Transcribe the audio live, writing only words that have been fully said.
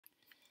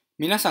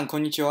皆さん、こ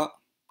んにちは。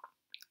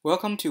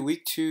Welcome to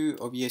week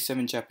 2 of year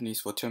 7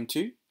 Japanese for term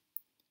 2.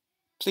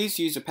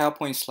 Please use the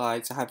PowerPoint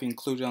slides I have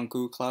included on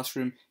Google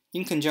Classroom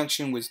in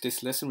conjunction with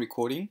this lesson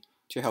recording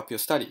to help your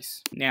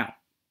studies. Now,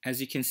 as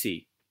you can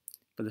see,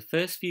 for the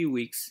first few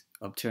weeks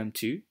of term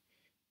 2,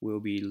 we'll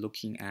be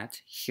looking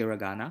at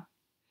Hiragana.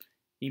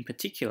 In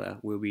particular,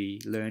 we'll be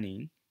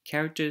learning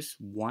characters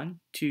 1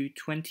 to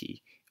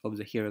 20 of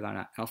the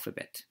Hiragana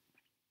alphabet.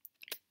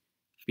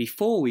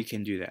 Before we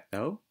can do that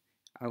though,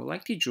 I would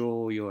like to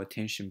draw your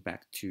attention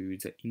back to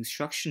the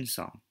instruction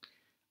song,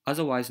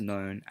 otherwise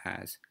known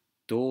as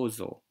どう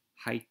ぞ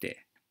入っ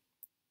て、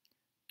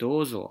ど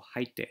うぞ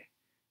入って、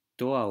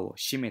ドアを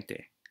閉め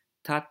て、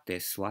立って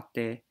座っ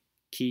て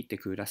聞いて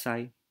くださ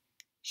い。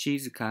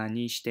静か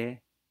にし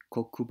て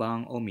黒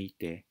板を見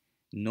て、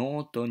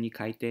ノートに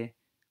書いて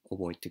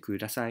覚えてく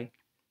ださい。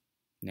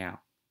Now,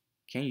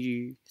 can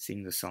you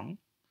sing the song?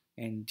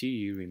 And do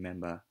you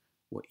remember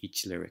what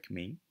each lyric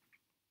means?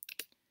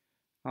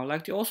 I would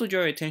like to also draw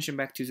your attention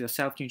back to the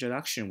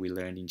self-introduction we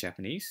learned in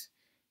Japanese.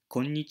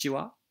 こんにち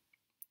は。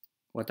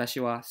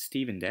私はステ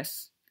ィーブンで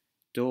す。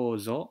どう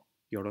ぞ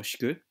よろし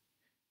く。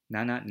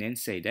7年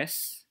生で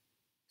す。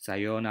さ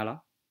ような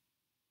ら。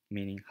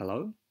Meaning,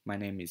 hello, my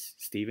name is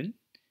Stephen.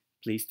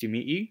 Pleased to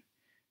meet you.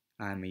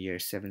 I'm a year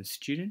 7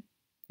 student.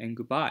 And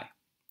goodbye.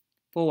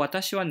 For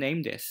私は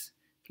name です。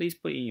Please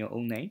put in your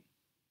own name.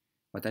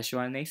 私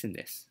は Nathan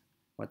です。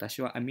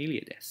私は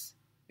Amelia です。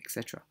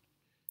etc.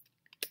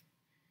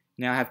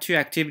 Now I have two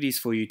activities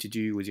for you to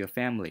do with your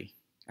family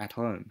at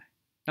home.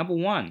 Number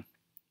 1,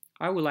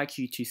 I would like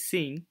you to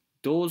sing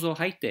どうぞ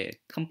入っ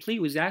て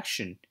complete with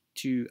action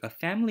to a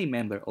family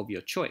member of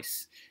your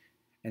choice,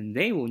 and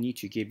they will need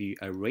to give you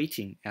a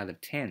rating out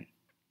of 10.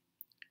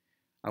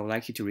 I would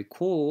like you to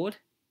record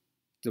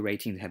the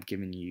rating they have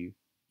given you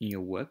in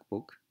your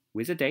workbook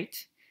with a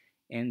date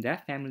and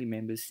that family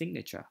member's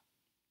signature.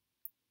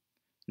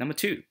 Number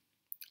 2,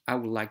 I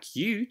would like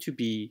you to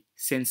be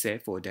sensei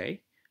for a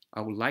day.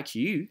 I would like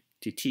you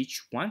to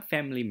teach one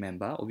family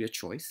member of your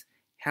choice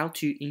how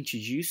to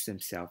introduce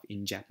themselves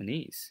in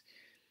Japanese.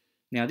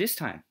 Now this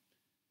time,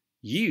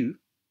 you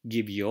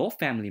give your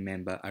family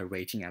member a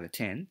rating out of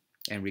 10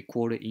 and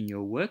record it in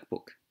your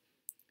workbook.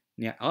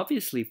 Now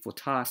obviously for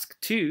task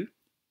 2,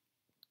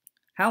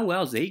 how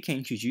well they can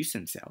introduce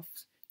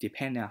themselves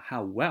depends on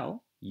how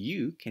well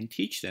you can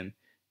teach them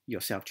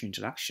your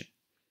self-introduction.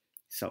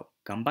 So,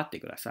 頑張って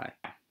ください.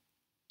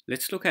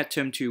 Let's look at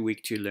term 2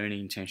 week 2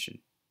 learning intention.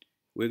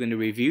 We're going to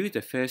review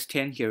the first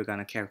 10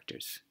 hiragana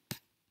characters.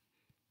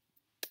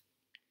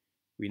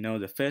 We know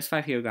the first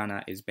 5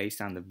 hiragana is based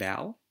on the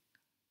vowel,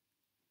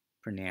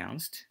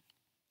 pronounced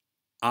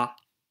a,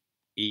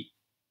 I,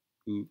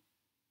 u,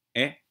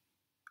 e,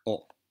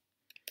 o.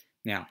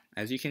 Now,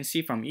 as you can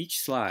see from each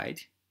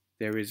slide,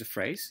 there is a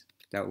phrase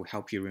that will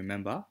help you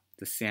remember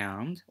the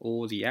sound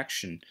or the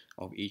action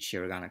of each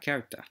hiragana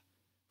character.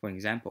 For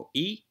example,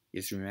 I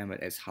is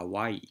remembered as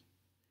Hawaii.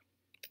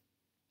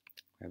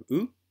 We have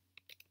u,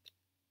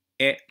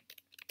 e,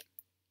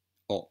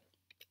 o.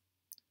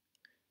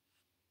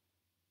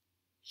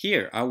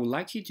 Here, I would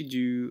like you to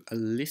do a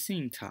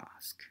listening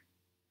task.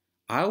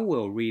 I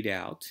will read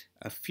out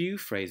a few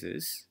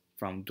phrases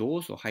from ど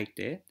うぞ入っ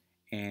て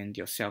and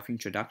your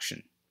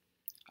self-introduction.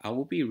 I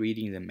will be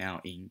reading them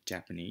out in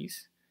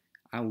Japanese.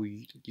 I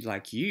would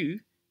like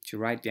you to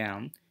write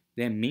down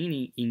their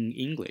meaning in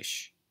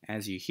English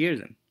as you hear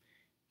them.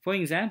 For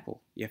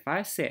example, if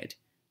I said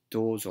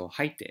どうぞ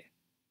入って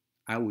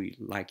I would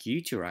like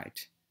you to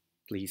write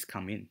please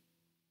come in.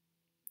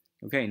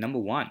 Okay, number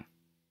 1.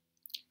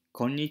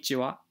 こんにち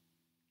は。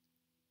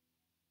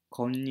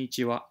こんに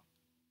ちは。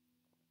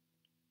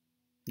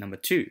Number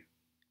 2.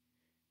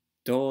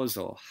 どう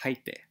ぞ入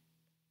って。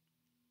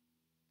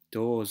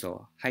どう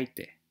ぞ入っ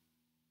て。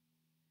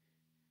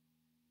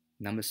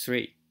Number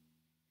 3.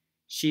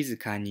 静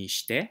かに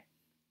して。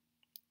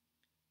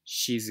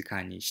静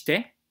かにし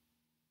て。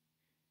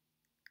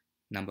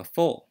Number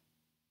 4.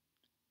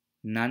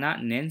 7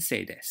年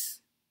生で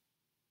す。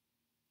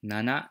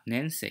7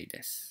年生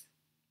です。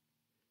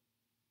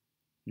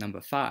Number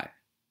 5.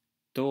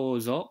 ど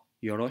うぞ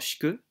よろし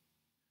く。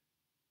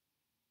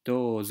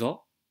どう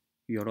ぞ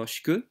よろし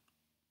く。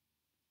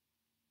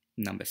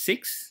Number 6.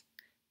 立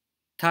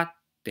っ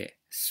て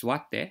座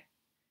って。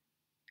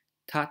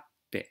立っ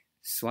て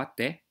座っ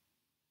て。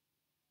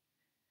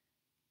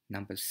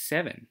Number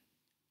 7.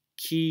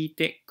 聞い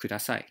てくだ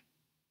さい。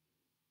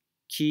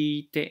聞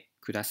いて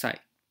くださ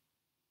い。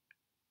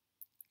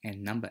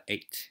And number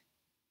 8.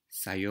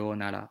 さよう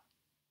なら。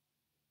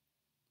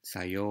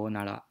さよう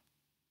なら。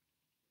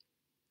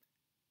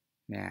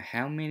Now,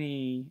 how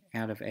many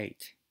out of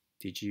 8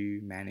 did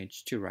you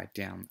manage to write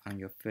down on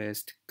your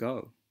first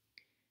go?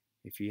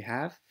 If you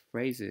have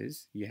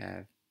phrases you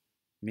have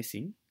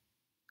missing,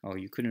 or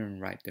you couldn't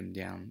write them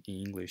down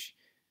in English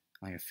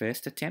on your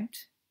first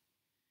attempt,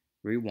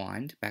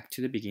 rewind back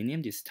to the beginning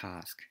of this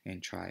task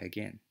and try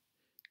again.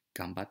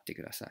 頑張って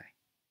ください.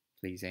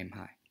 Please aim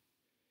high.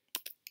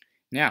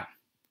 Now,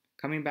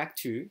 coming back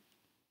to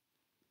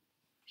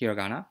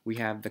hiragana, we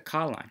have the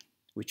ka line.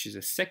 which is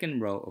the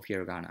second row of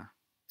hiragana,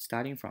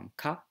 starting from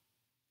ka,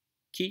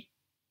 ki,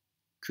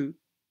 ku,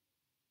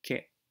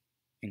 ke,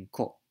 and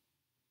ko.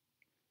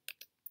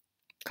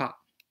 Ka,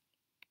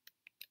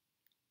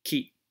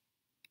 ki,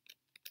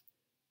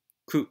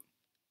 ku,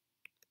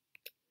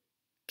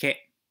 ke,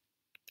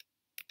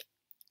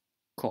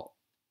 ko.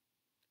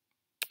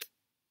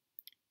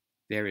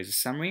 There is a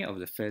summary of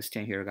the first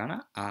 10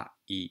 hiragana, a,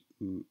 I,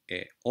 u,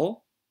 e,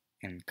 o,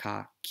 and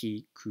ka,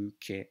 ki, ku,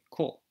 ke,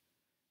 ko.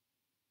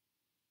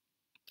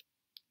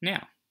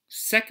 Now,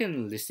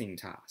 second listening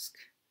task.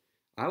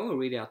 I will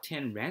read out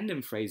 10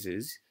 random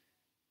phrases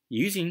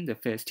using the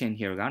first 10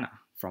 hiragana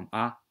from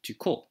a to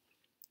ko.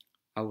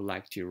 I would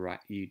like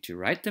you to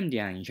write them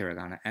down in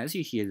hiragana as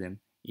you hear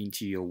them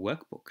into your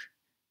workbook.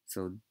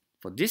 So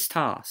for this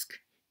task,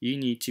 you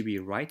need to be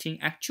writing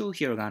actual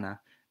hiragana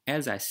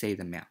as I say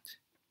them out.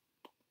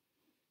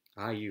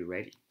 Are you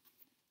ready?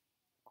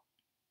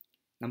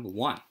 Number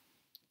 1.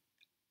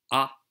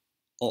 A,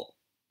 o.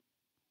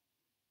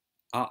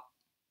 A,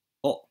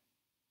 o.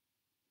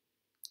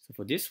 So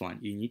for this one,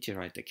 you need to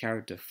write the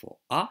character for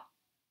a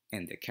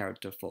and the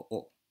character for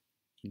o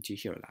into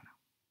hiragana.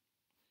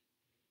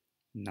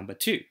 Number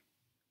 2.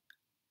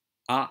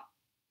 A,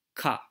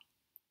 ka.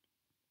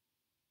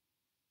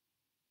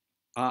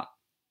 A,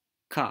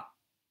 ka.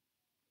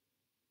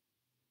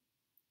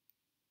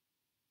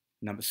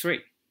 Number 3.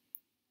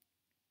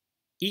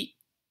 I,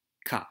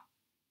 ka.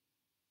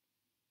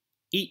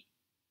 I,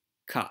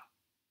 ka.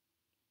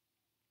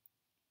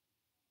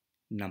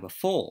 Number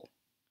 4.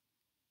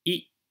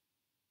 I,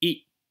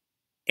 e.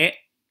 I,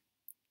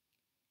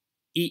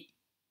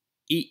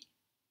 e.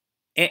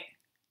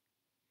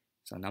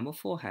 So number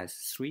 4 has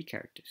 3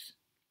 characters.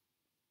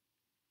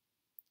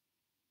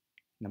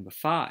 Number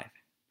 5.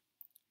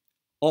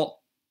 O,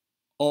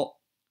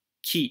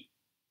 ki,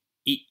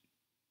 I.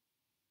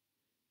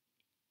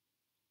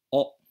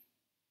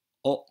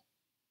 O,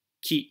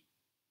 ki,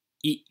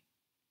 I.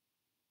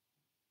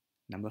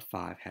 Number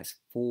 5 has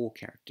 4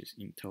 characters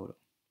in total.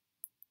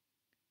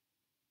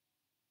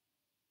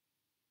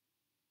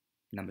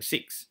 Number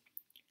 6.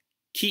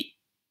 Ki,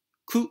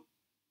 ku.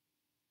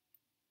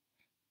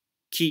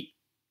 Ki,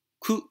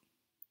 ku.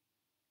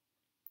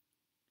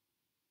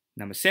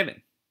 Number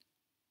 7.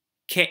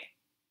 Ke,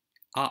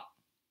 a.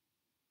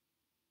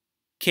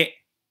 Ke,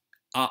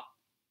 a.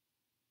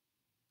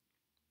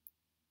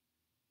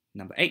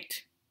 Number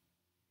 8.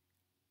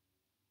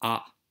 A,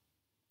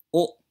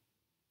 o,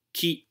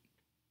 ki.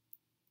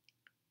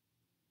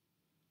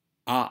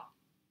 A,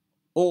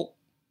 o,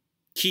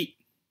 ki.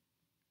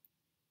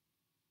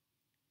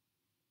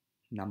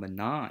 Number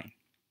 9.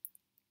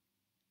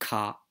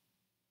 Ka,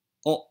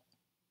 o.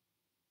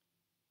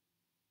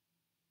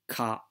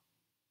 Ka,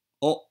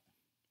 o.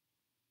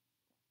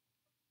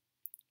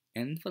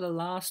 And for the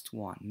last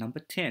one, number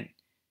 10.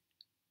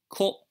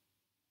 Ko,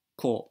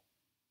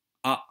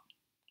 a.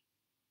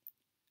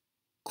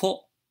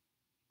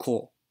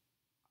 Ko,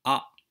 a.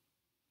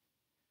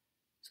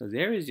 So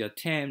there is your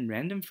 10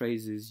 random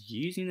phrases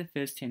using the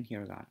first 10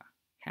 hiragana.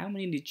 How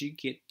many did you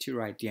get to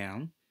write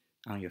down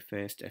on your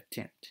first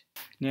attempt?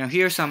 Now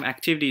here are some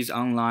activities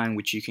online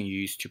which you can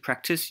use to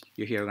practice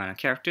your hiragana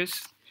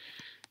characters.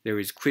 There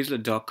is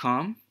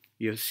Quizlet.com.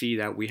 You'll see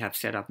that we have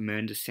set up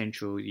Mernda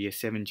Central Year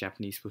 7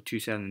 Japanese for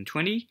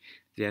 2020.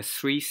 There are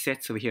 3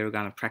 sets of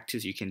hiragana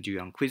practice you can do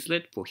on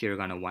Quizlet for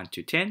hiragana 1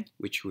 to 10,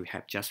 which we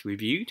have just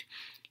reviewed.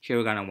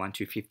 Hiragana 1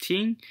 to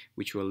 15,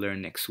 which we'll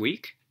learn next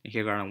week. And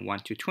hiragana 1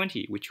 to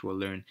 20, which we'll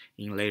learn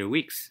in later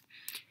weeks.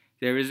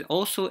 There is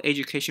also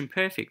Education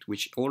Perfect,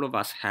 which all of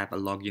us have a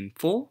login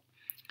for.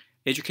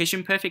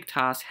 Education Perfect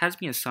task has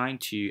been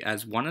assigned to you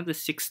as one of the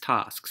 6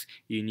 tasks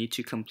you need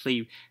to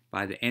complete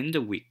by the end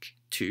of week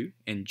 2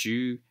 and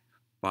due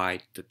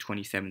by the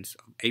 27th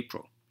of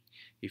April.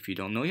 If you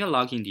don't know your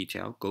login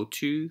detail, go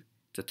to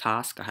the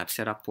task I have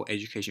set up for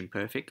Education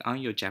Perfect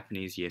on your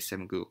Japanese Year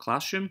 7 Google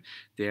Classroom.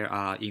 There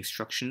are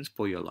instructions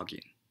for your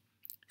login.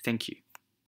 Thank you.